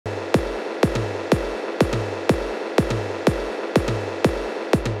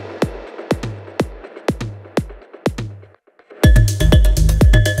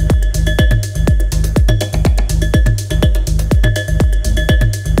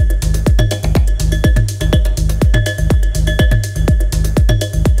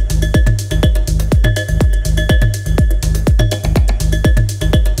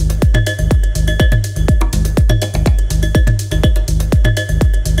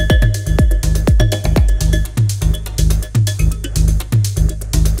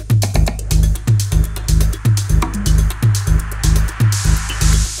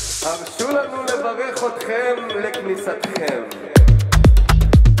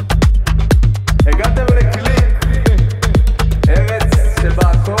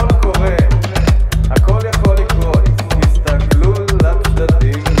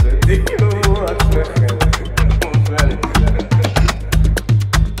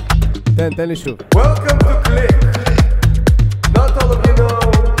تاني نشوف. Welcome to clique. Not all of you know,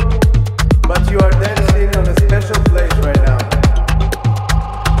 but you are dancing on a special place right now.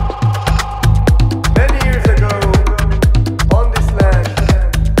 Many years ago, on this land,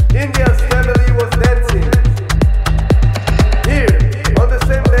 India's family was dancing. Here, on the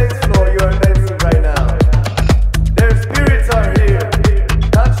same dance floor you are dancing right now. Their spirits are here,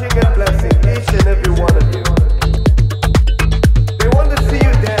 touching and blessing each and every one of you. They want to see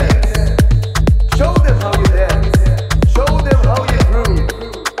you dance. Show them how you dance. Show them how you groove.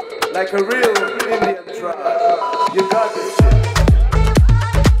 Like a real Indian tribe. You got this shit.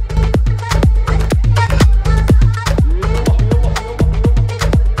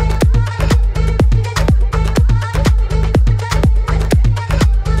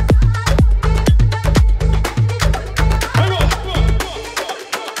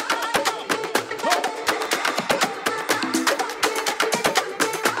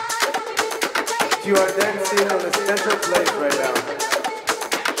 You are dancing on a special place right now.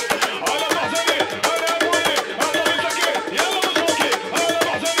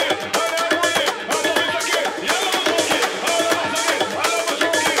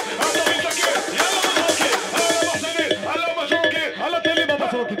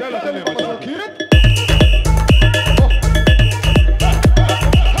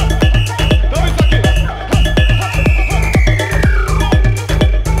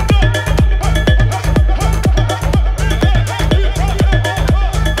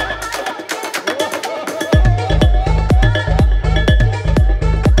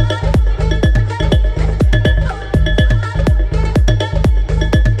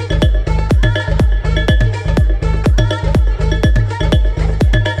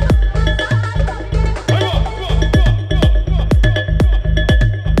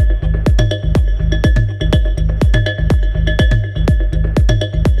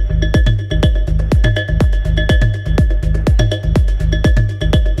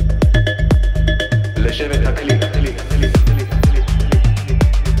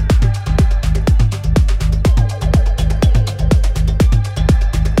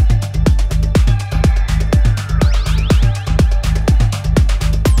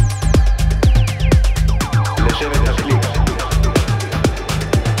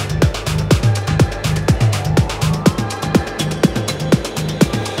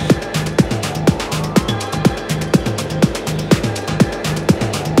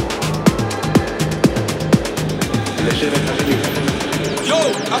 Yo,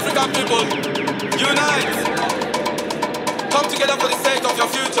 African people, unite! Come together for the sake of your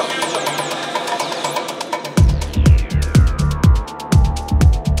future.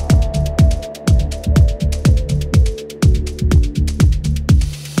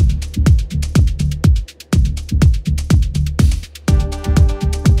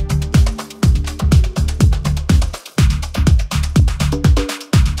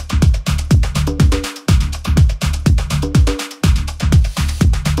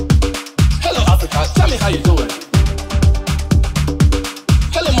 Tell me how you doing.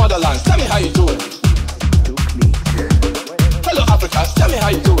 Hello motherland, tell me how you doing. Hello Africa, tell me how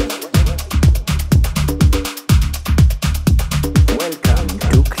you doing. Welcome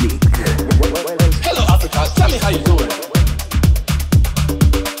to clique. Hello Africa, tell me how you doing.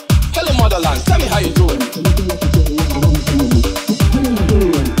 Hello motherland, tell me how you doing.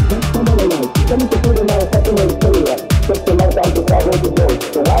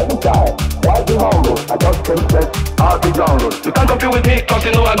 I just can't stress, I'll be download. You can't compete with me, cause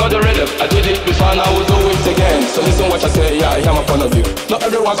you know I got the rhythm. I did it before and I will do it again. So listen what I say, yeah, I am a fan of you. Not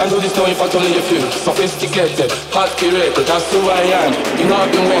everyone can do this knowing if only you feel sophisticated, hard curated, that's who I am. You know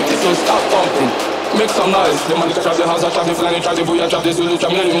I've been waiting, so stop pumping. Make some noise, the money to trap the house, I trap the flying, trap the booyah, trap the Zulu,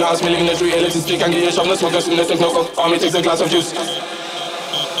 trap me living in the house, me living in the tree, electric speak and get a shop, no smoke, no smoke, no fuck, for me takes a glass of juice.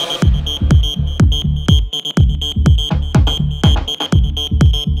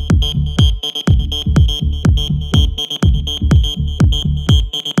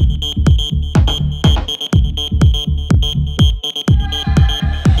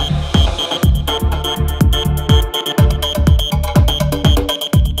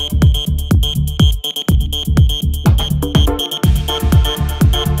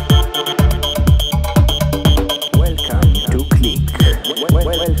 Welcome to clique.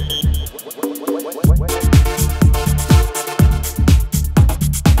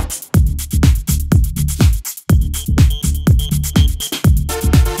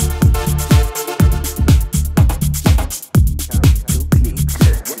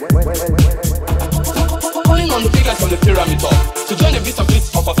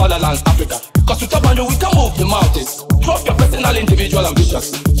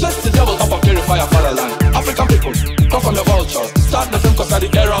 Bless the devil up and purify our fatherland. African people, come from your vulture. Start the film cause you are the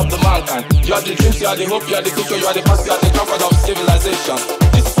era of the mankind. You are the dreams, you are the hope, you are the future, you are the past, you are the grandfather of civilization.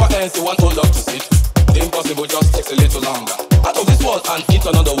 This is what ANC want hold up to sit. The impossible just takes a little longer. Out of this world and into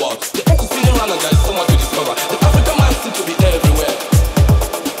another world. The earth is spinning round and there is so much to discover. The African mind seems to be everywhere.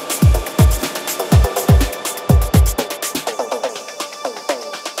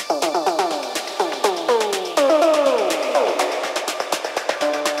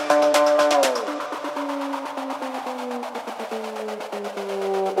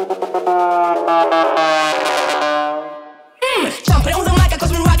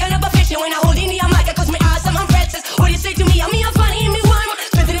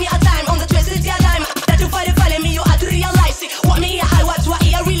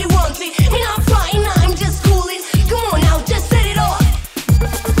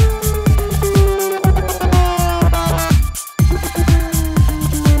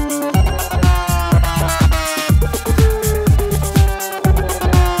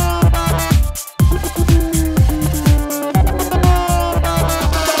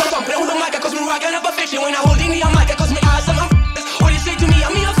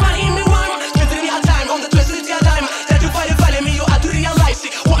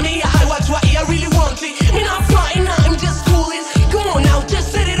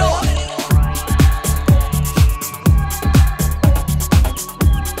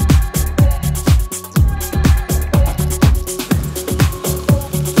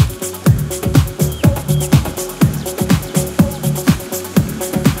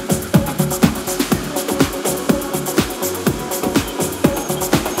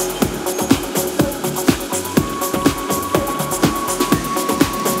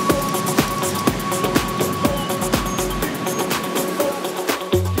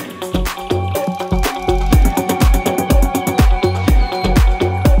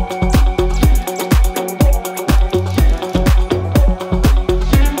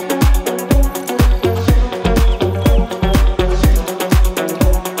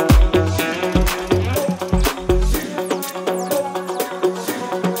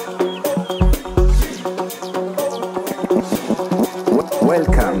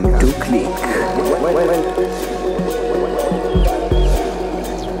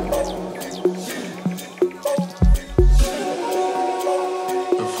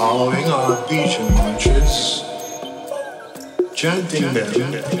 Following our beating marches, chanting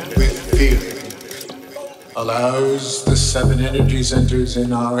them with feeling allows the 7 energy centers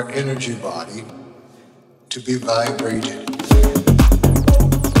in our energy body to be vibrated.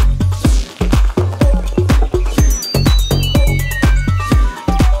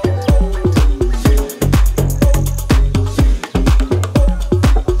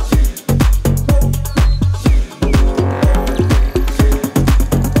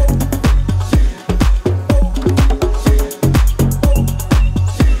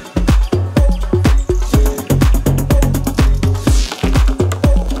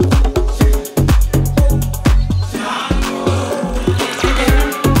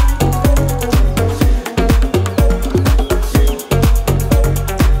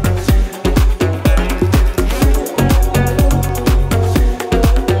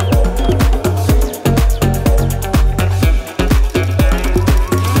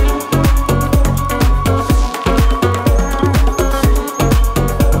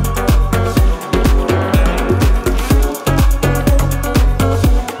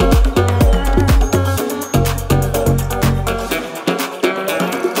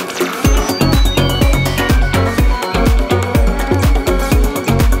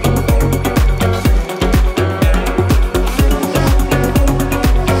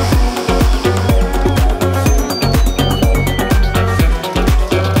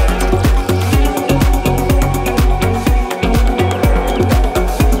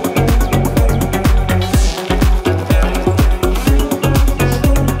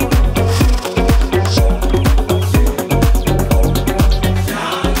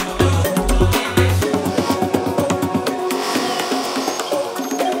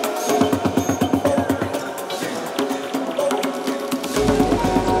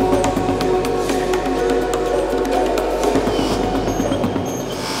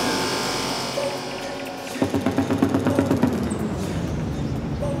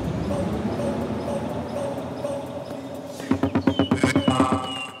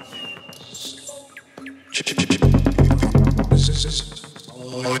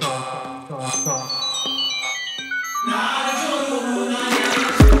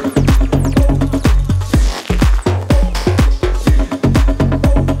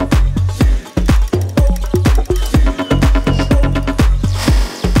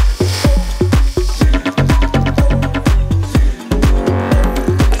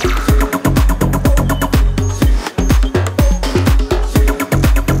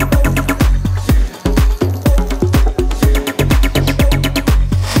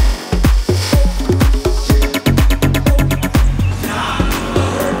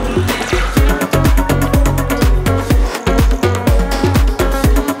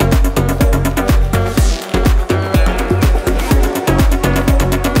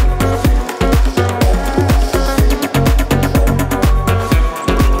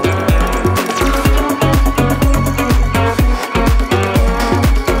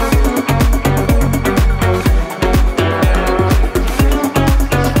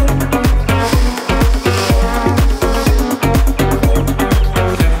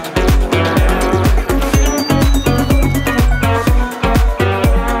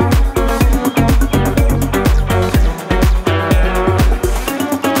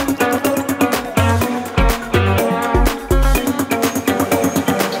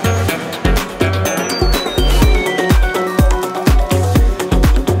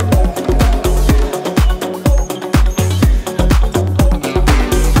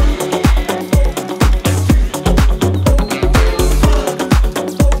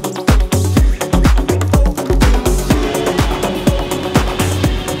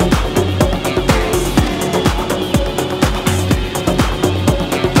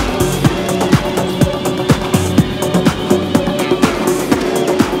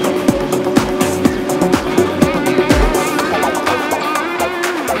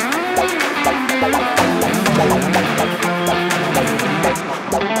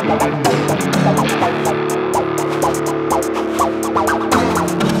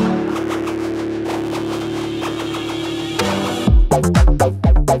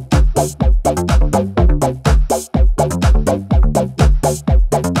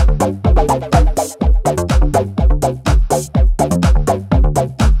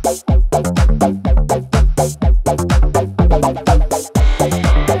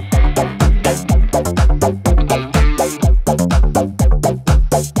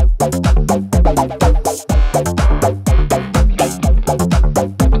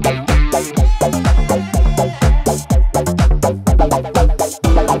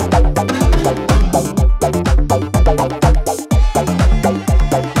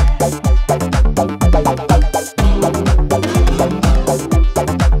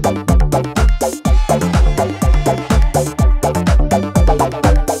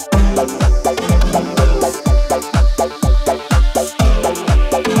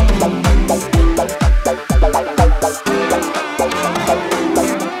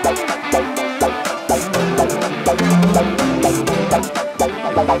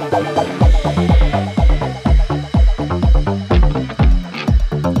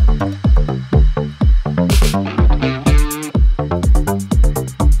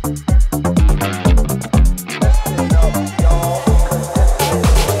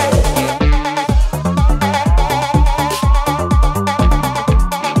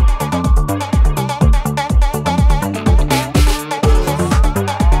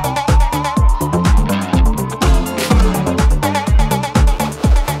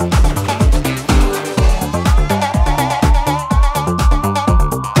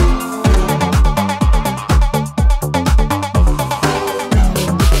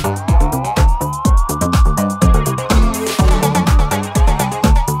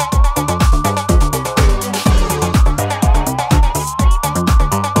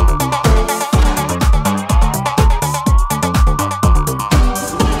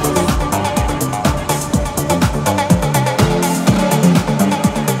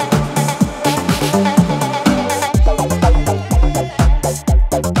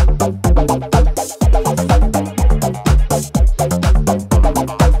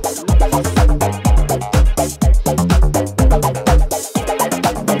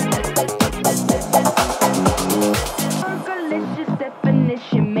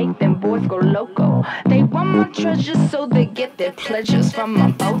 Pleasures from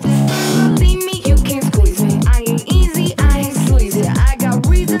my boat. See me, you can't squeeze me. I ain't easy, I ain't sleazy. I got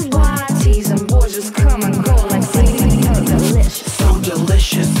reasons why I tease them. Boys just come and go like sleazy. So delicious, so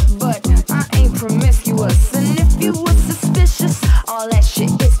delicious. But I ain't promiscuous. And if you were suspicious, all that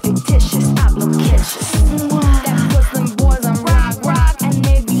shit is fictitious. Obligatious. That puts them boys on rock. And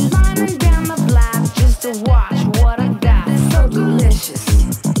they be lining down the block just to watch what I got. So delicious.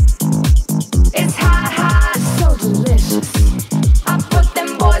 It's hot, so delicious. I put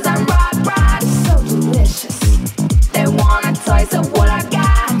them boys on rock, so delicious. They want a taste of what I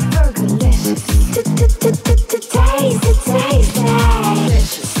got. I'm burgerlicious. Taste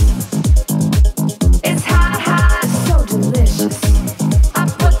delicious. It's hot, so delicious. I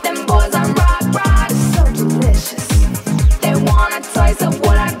put them boys on rock, so delicious. They want a taste of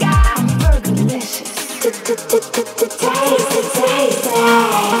what I got. I'm burgerlicious. Taste.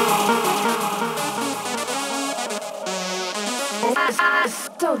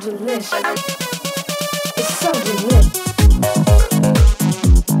 So delicious. It's so delicious.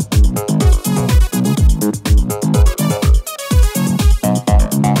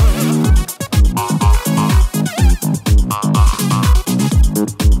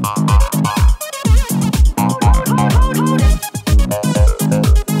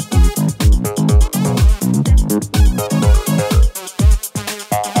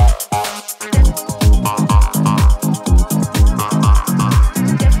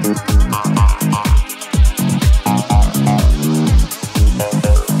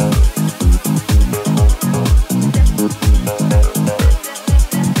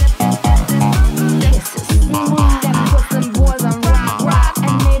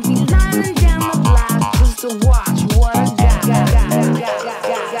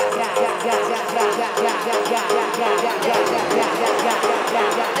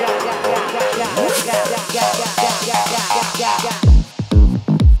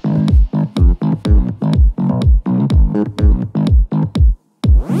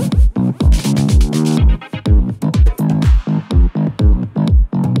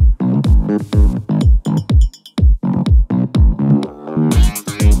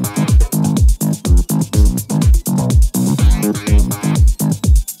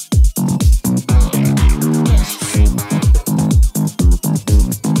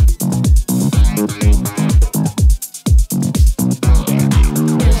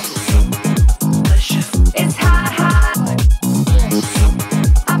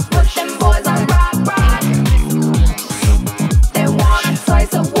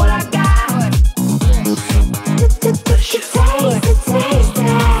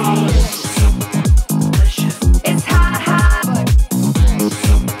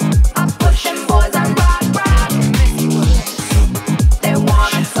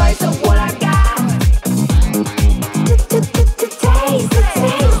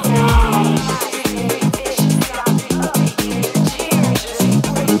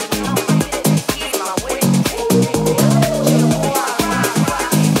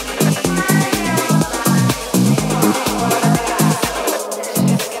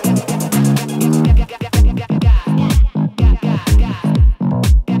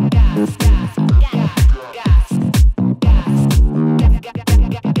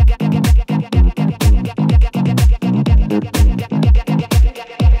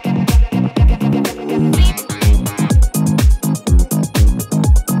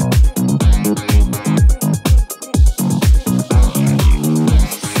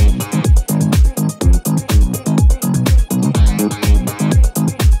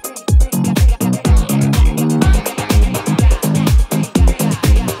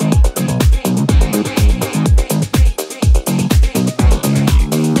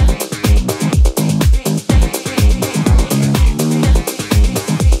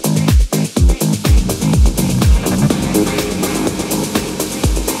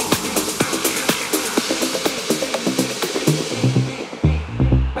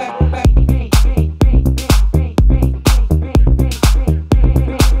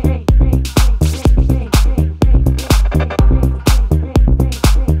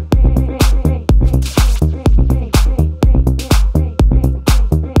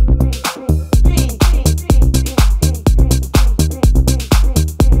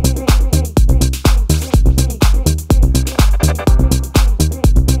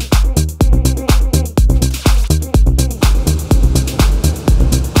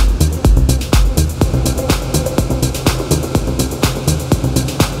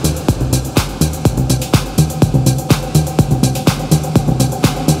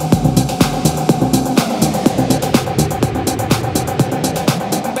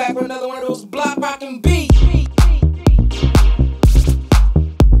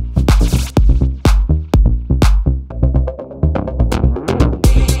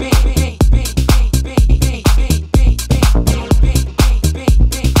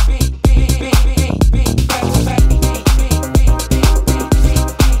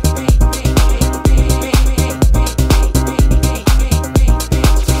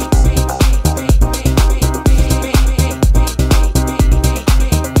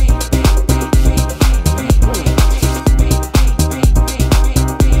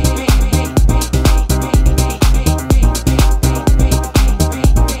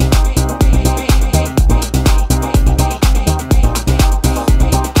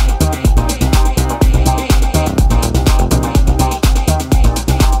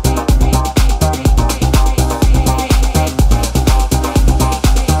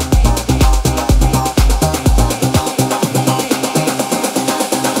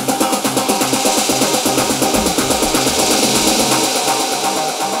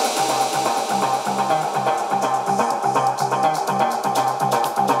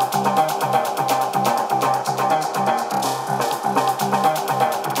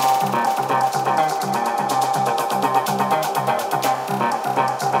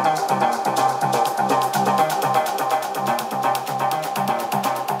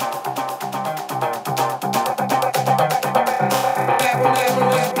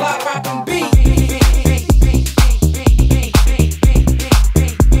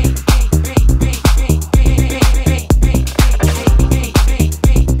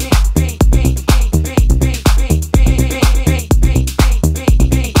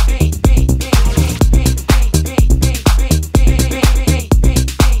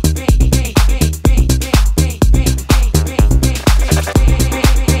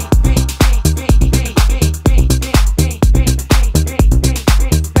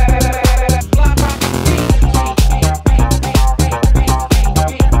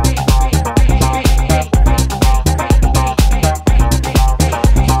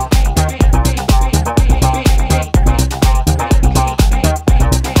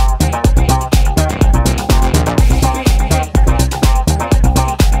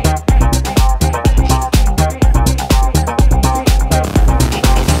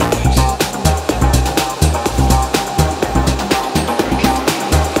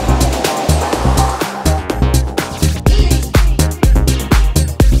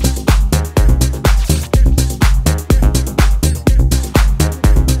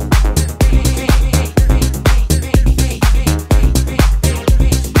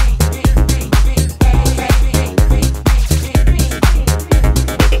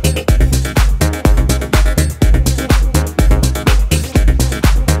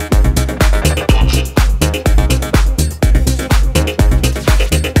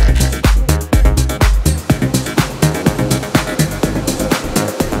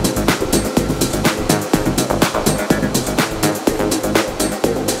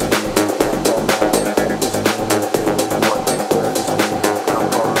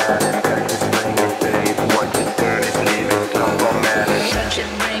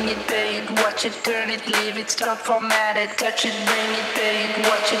 it, leave it, stop, format it, touch it, bring it, pay it,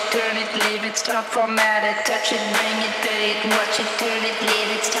 watch it, turn it, leave it, stop, format it, touch it, bring it, pay it, watch it, turn it,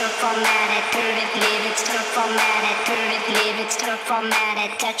 leave it, stop, format it, turn it, leave it, stop, format it, turn it, leave it, stop, format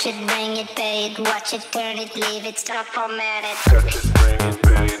it, touch it, bring it, pay it, watch it, turn it, leave it, stop, format it, touch it, bring it,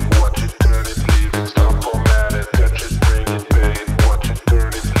 pay it, watch it, turn it, leave it, stop, format it, touch it, bring it, pay it, watch it,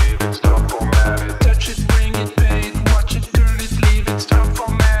 turn it, leave it, stop, format it, touch it, bring it, pay it, watch it, turn it, leave it, stop,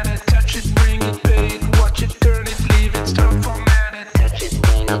 format it, touch it, bring it, pay it, watch it, turn it, leave it, stop, format it, touch it,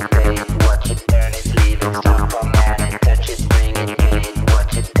 bring it, pay it, watch it, turn it, leave it, stop, format it, touch it, bring it,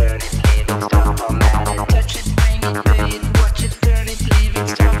 pay it, watch it, turn it, leave it,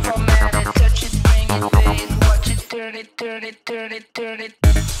 stop, format it, touch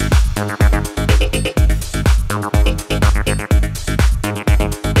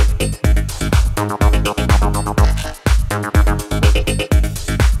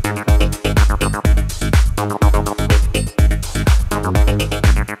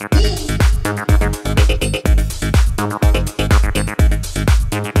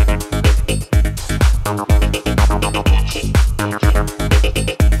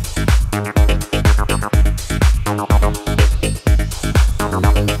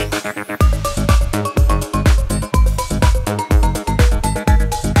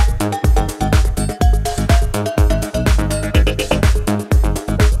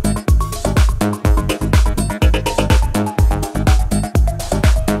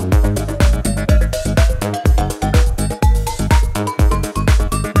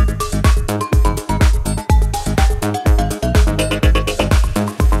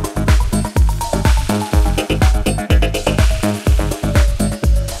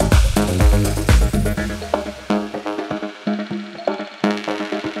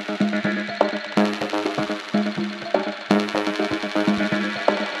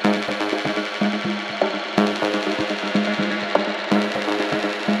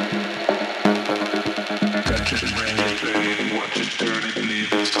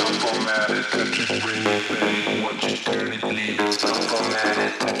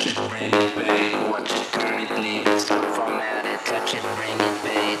it, bring it, pay it, watch it, turn it, leave it, stop, format it, touch it, bring it,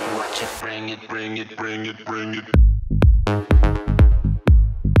 pay it, watch it, turn it, turn it, turn it, turn it.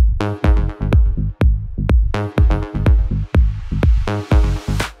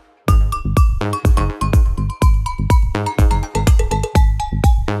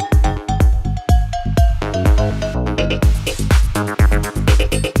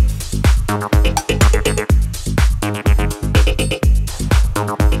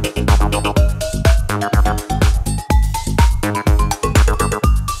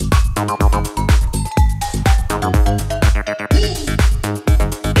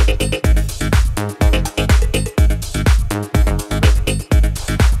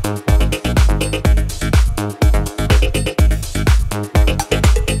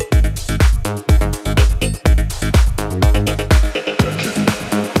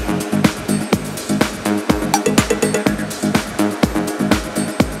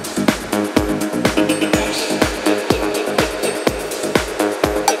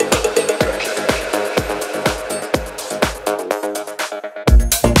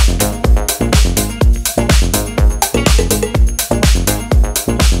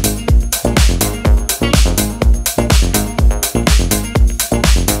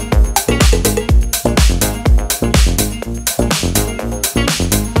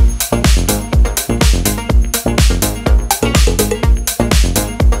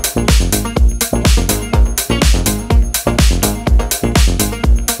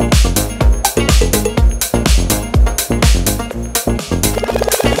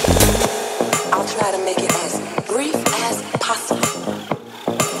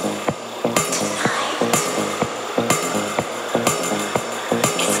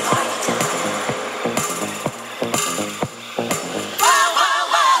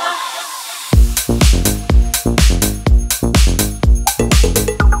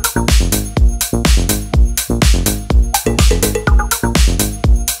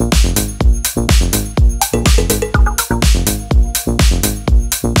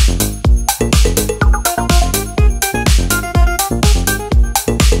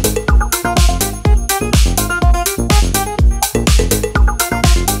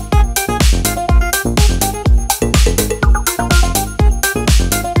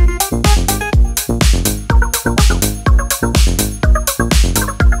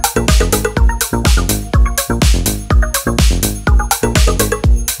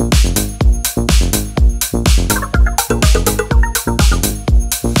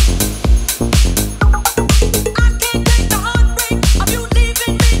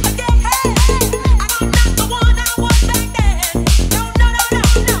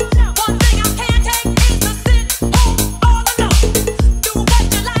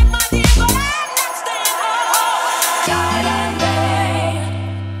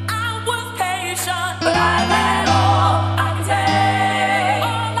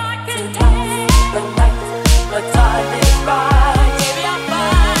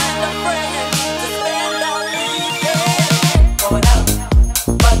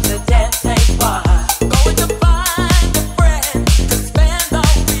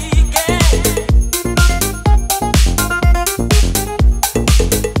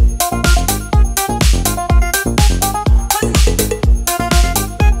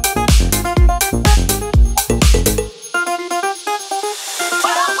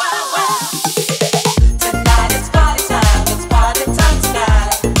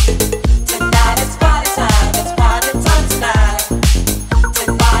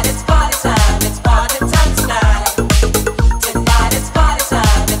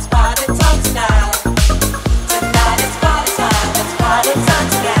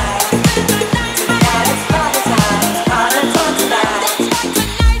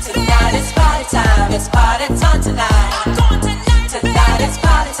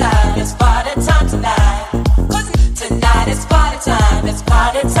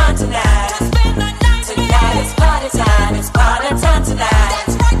 time tonight. Tonight is party time. It's party time tonight.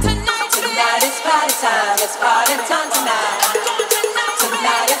 Tonight is party time. It's party time tonight.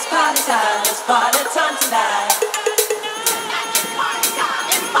 Tonight is party time. It's party time tonight.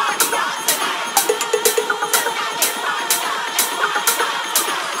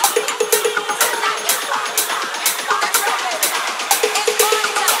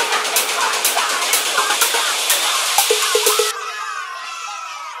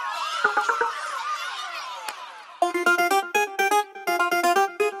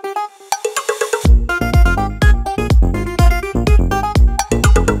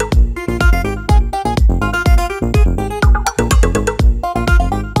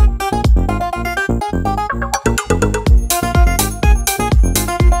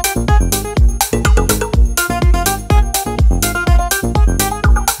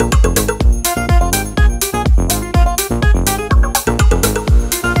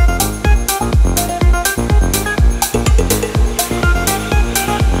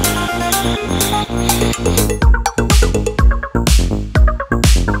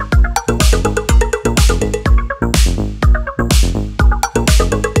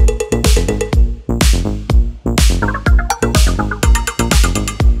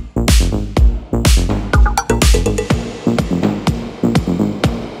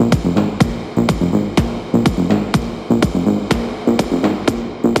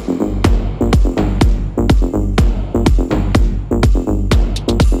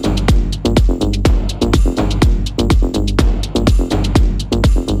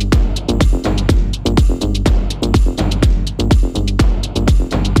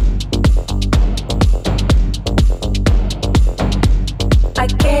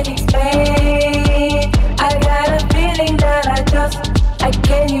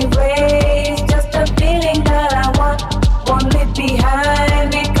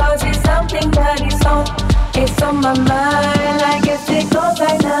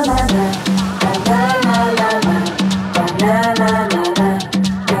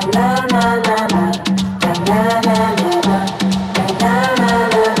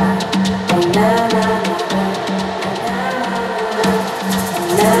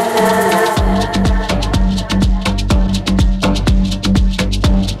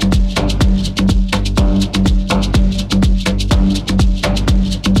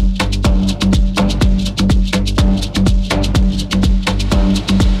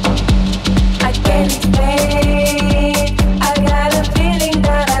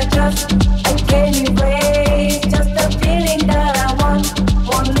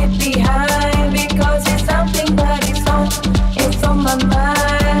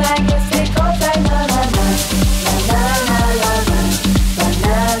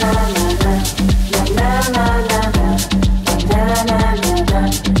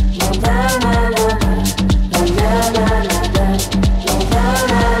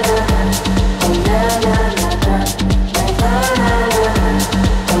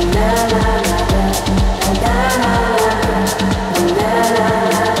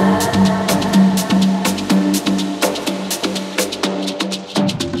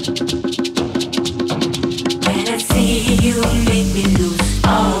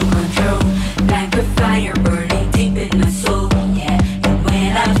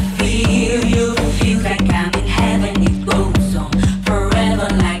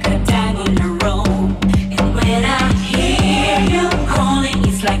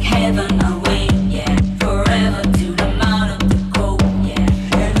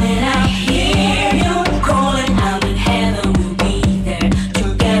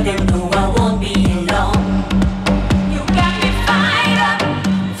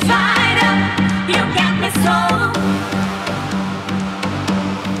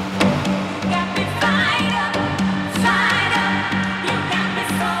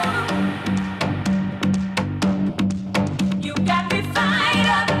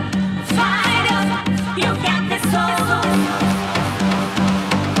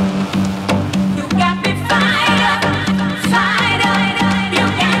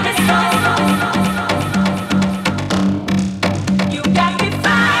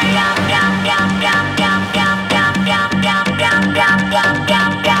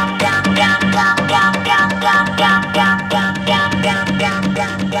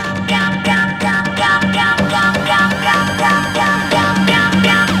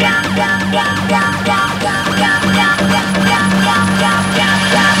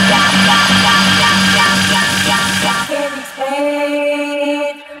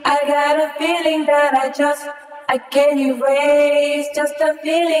 I can't erase just a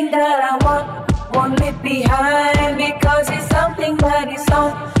feeling that I want.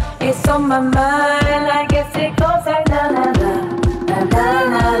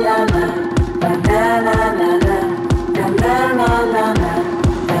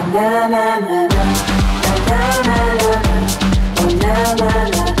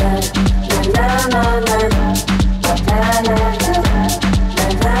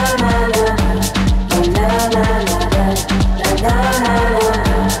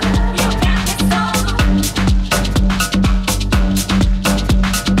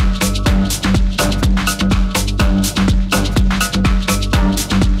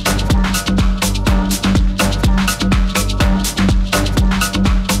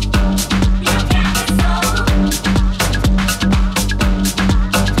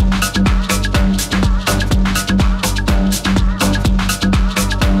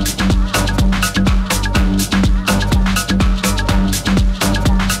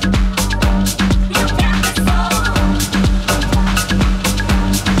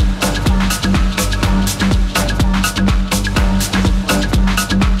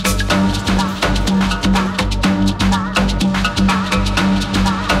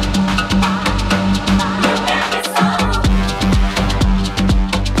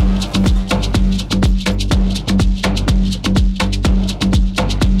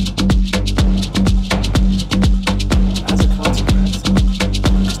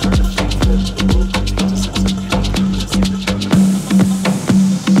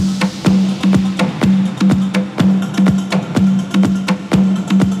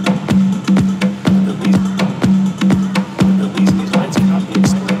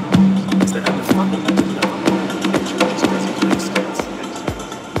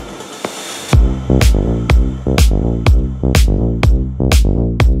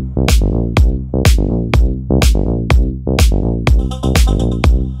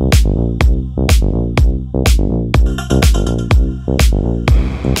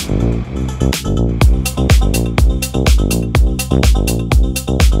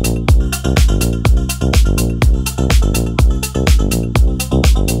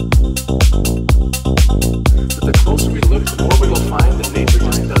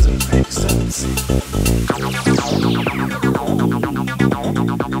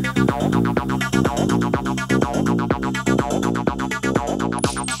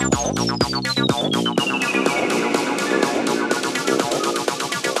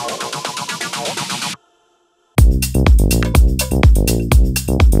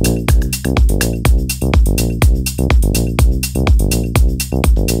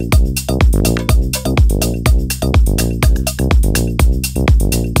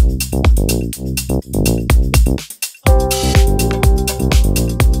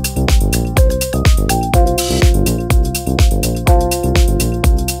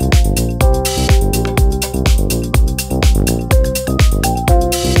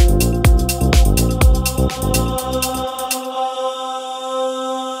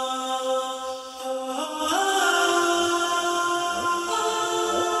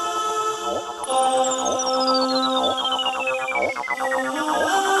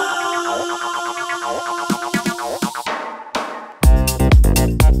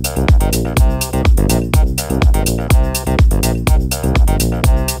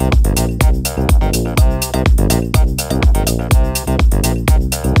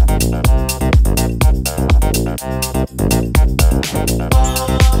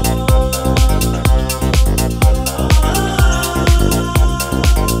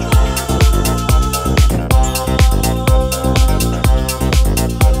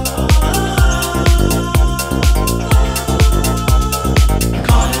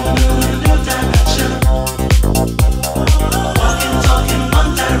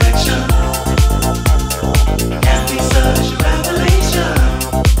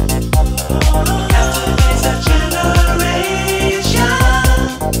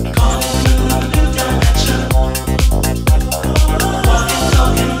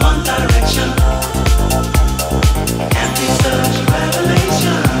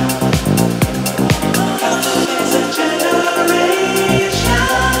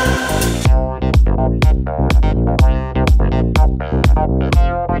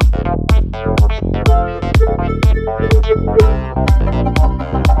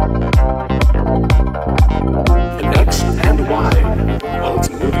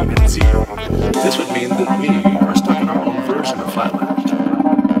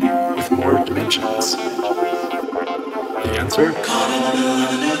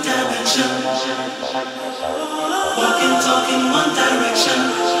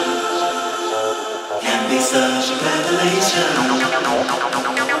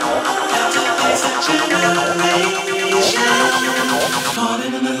 It's a generation caught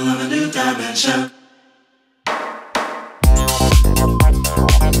in the middle of a new dimension.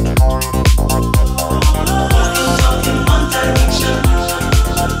 Walking, talking one direction.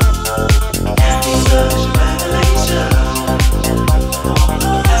 Can't be such a revelation.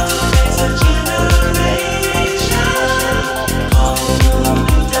 It's a generation caught in the middle of a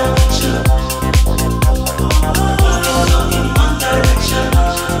new dimension. Walking, talking one direction.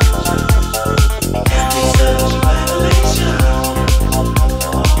 Can't be such a revelation.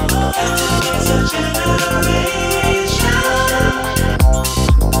 It's a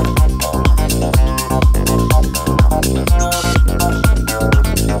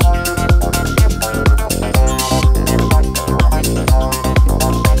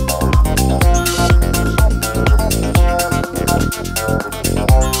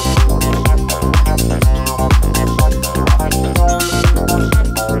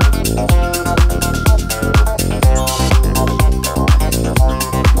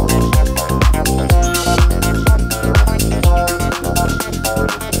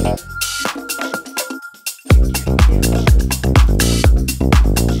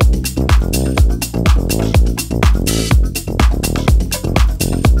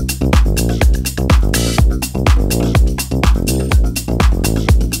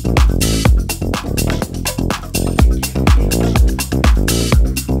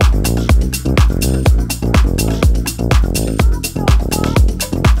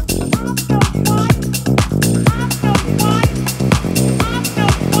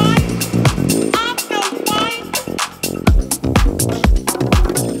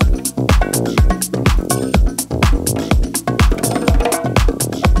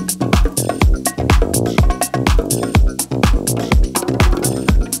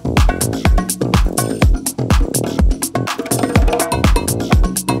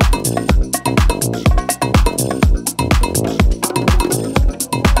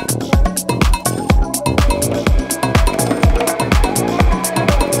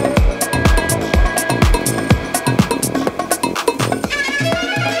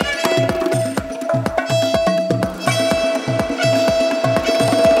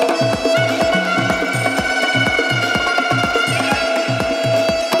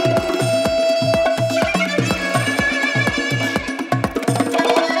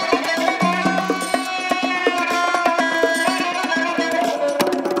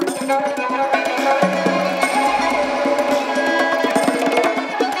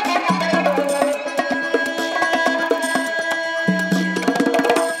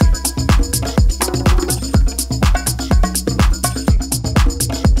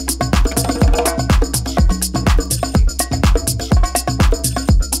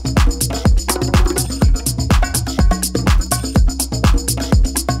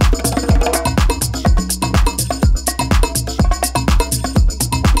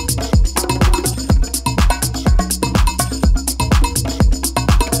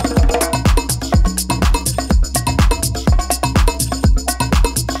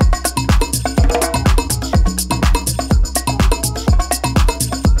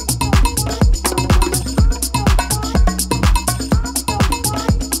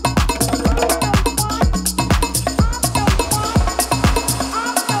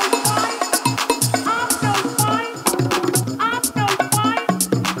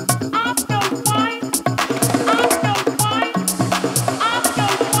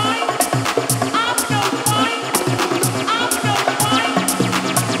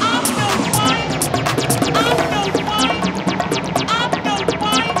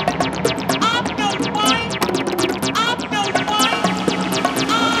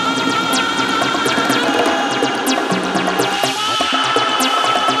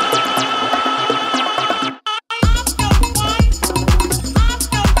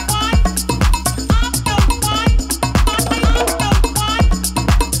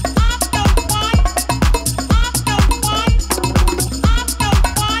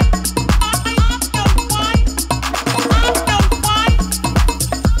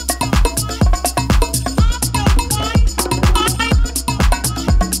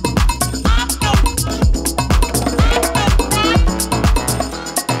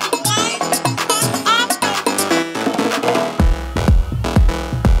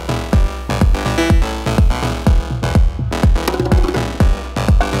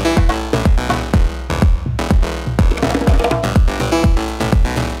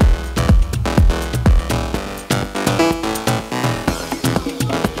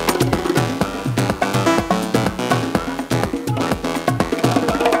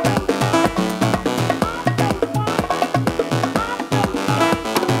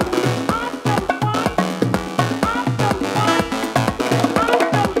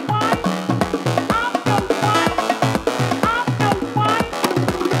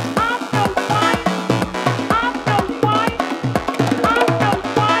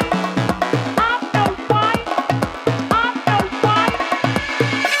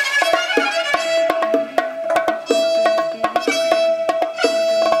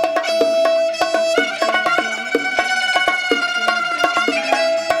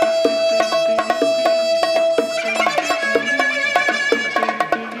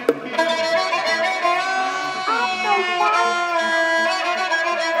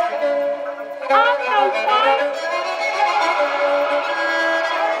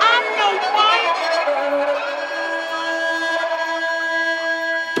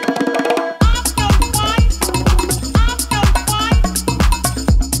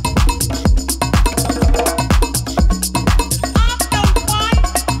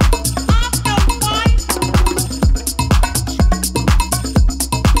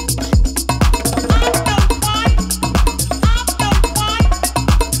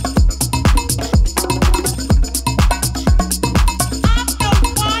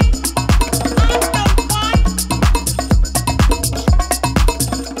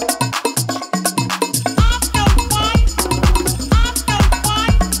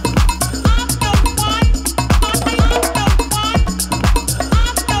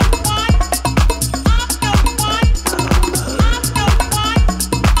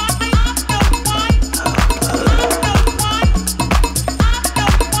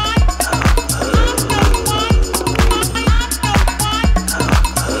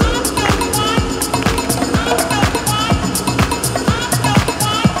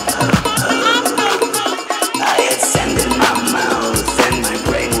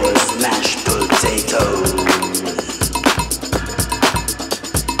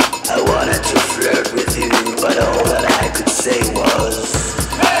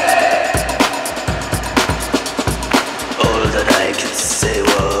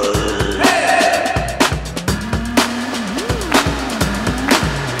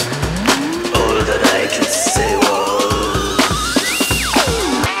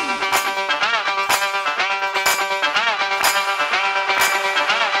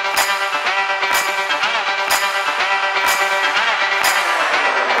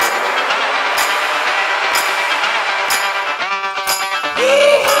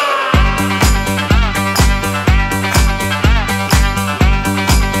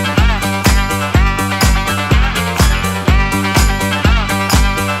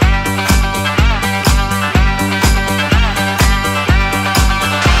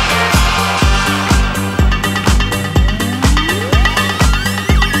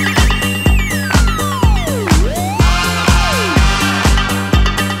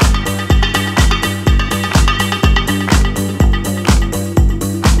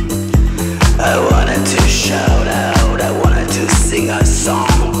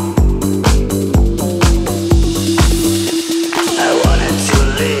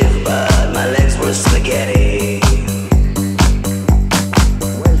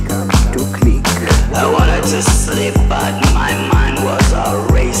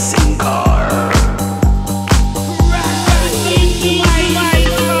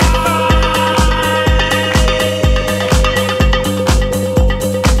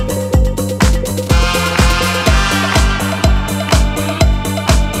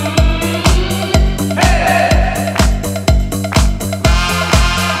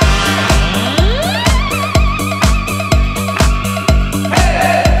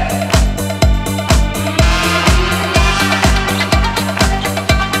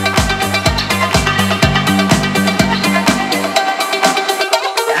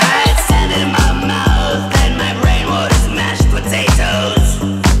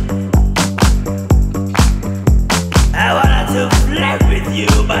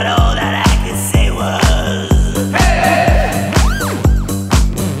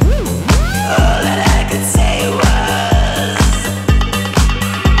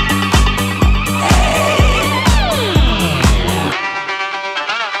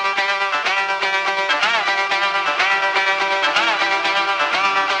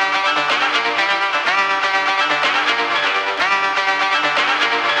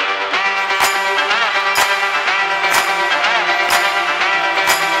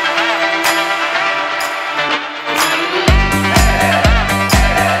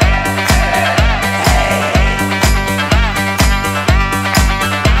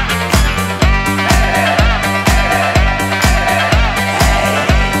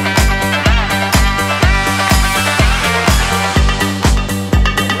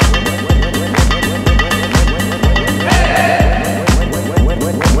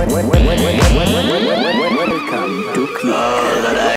when